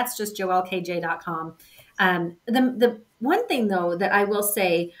kinds. So that's just joellekj.com. The one thing, though, that I will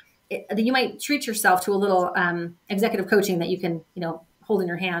say, that you might treat yourself to a little executive coaching that you can, hold in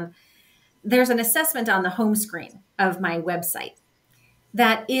your hand. There's an assessment on the home screen of my website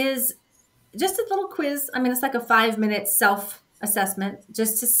that is just a little quiz. I mean, it's like a 5-minute self-assessment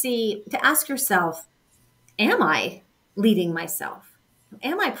just to ask yourself, am I leading myself?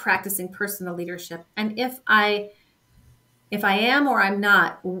 Am I practicing personal leadership? And if I am or I'm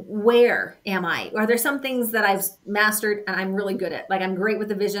not, where am I? Are there some things that I've mastered and I'm really good at? Like, I'm great with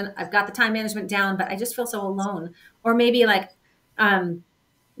the vision. I've got the time management down, but I just feel so alone. Or maybe I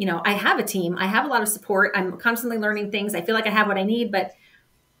have a team. I have a lot of support. I'm constantly learning things. I feel like I have what I need, but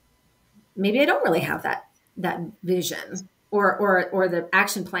maybe I don't really have that vision or the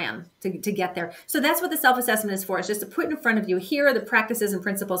action plan to get there. So that's what the self-assessment is for. It's just to put in front of you, here are the practices and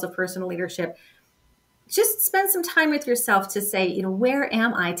principles of personal leadership. Just spend some time with yourself to say, where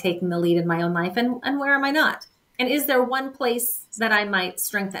am I taking the lead in my own life and where am I not? And is there one place that I might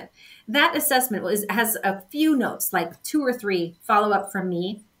strengthen? That assessment has a few notes, like 2 or 3 follow up from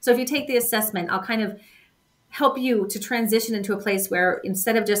me. So if you take the assessment, I'll kind of help you to transition into a place where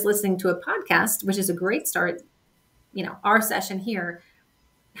instead of just listening to a podcast, which is a great start, our session here,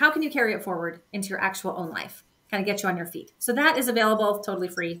 how can you carry it forward into your actual own life? Kind of get you on your feet. So that is available totally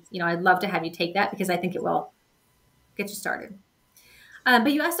free. I'd love to have you take that because I think it will get you started.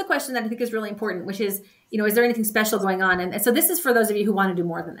 But you asked a question that I think is really important, which is, is there anything special going on? And so this is for those of you who want to do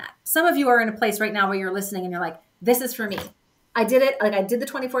more than that. Some of you are in a place right now where you're listening and you're like, this is for me. I did it. Like I did the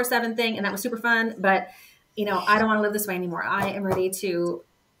 24/7 thing and that was super fun, but I don't want to live this way anymore. I am ready to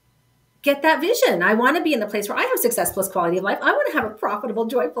get that vision. I want to be in the place where I have success plus quality of life. I want to have a profitable,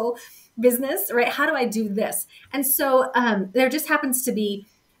 joyful business, right? How do I do this? And so there just happens to be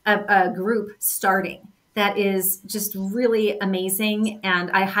a group starting that is just really amazing.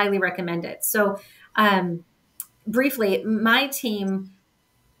 And I highly recommend it. So briefly, my team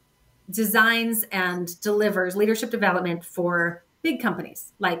designs and delivers leadership development for big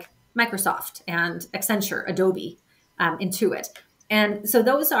companies like Microsoft and Accenture, Adobe, Intuit. And so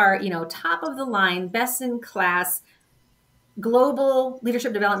those are, top of the line, best in class, global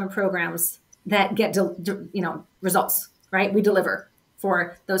leadership development programs that get, results, right? We deliver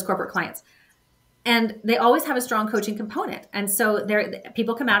for those corporate clients. And they always have a strong coaching component. And so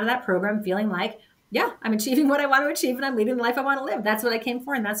people come out of that program feeling like, yeah, I'm achieving what I want to achieve and I'm leading the life I want to live. That's what I came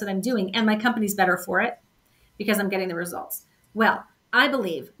for and that's what I'm doing. And my company's better for it because I'm getting the results. Well, I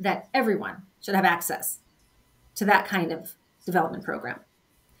believe that everyone should have access to that kind of development program.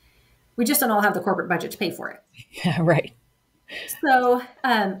 We just don't all have the corporate budget to pay for it. Yeah, right. So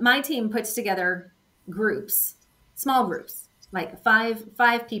my team puts together groups, small groups, like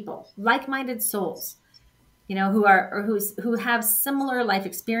five people, like-minded souls, who have similar life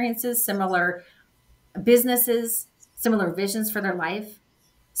experiences, similar businesses, similar visions for their life,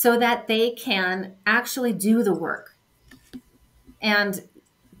 so that they can actually do the work and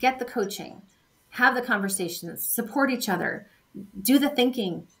get the coaching, have the conversations, support each other, do the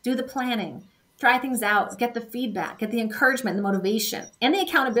thinking, do the planning, try things out, get the feedback, get the encouragement, the motivation, and the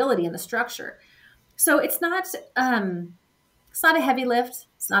accountability and the structure. So it's not a heavy lift.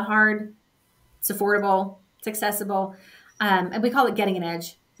 It's not hard. It's affordable. It's accessible. And we call it Getting an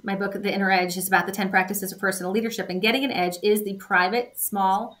Edge. My book, The Inner Edge, is about the 10 practices of personal leadership. And Getting an Edge is the private,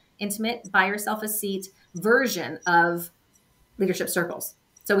 small, intimate, buy yourself a seat version of leadership circles.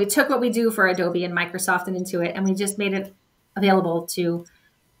 So we took what we do for Adobe and Microsoft and Intuit, and we just made it available to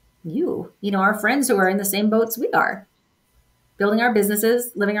you, our friends who are in the same boats we are, building our businesses,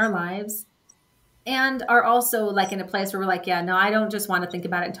 living our lives, and are also like in a place where we're like, yeah, no, I don't just want to think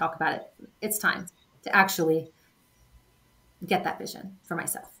about it and talk about it. It's time to actually get that vision for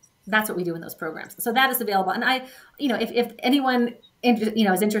myself. That's what we do in those programs. So that is available. And I, if anyone,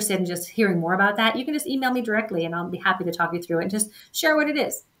 is interested in just hearing more about that, you can just email me directly and I'll be happy to talk you through it and just share what it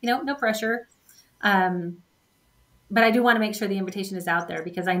is, no pressure. But I do want to make sure the invitation is out there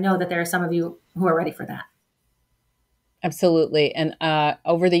because I know that there are some of you who are ready for that. Absolutely. And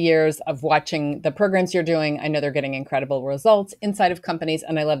over the years of watching the programs you're doing, I know they're getting incredible results inside of companies.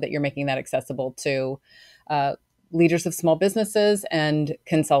 And I love that you're making that accessible to leaders of small businesses and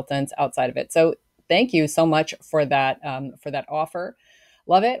consultants outside of it. So thank you so much for that offer.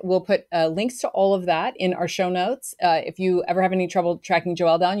 Love it. We'll put links to all of that in our show notes. If you ever have any trouble tracking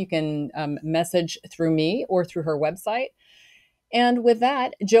Joelle down, you can message through me or through her website. And with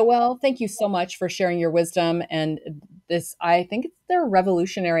that, Joelle, thank you so much for sharing your wisdom. And this, I think they're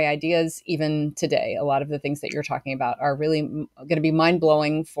revolutionary ideas even today. A lot of the things that you're talking about are really going to be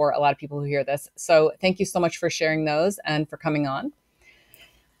mind-blowing for a lot of people who hear this. So thank you so much for sharing those and for coming on.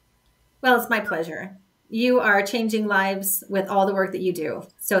 Well, it's my pleasure. You are changing lives with all the work that you do.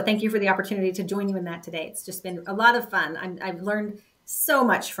 So thank you for the opportunity to join you in that today. It's just been a lot of fun. I've learned so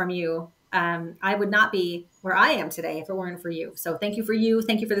much from you. I would not be where I am today if it weren't for you. So thank you for you.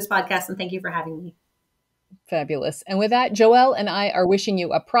 Thank you for this podcast. And thank you for having me. Fabulous. And with that, Joelle and I are wishing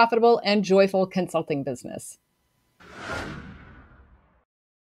you a profitable and joyful consulting business.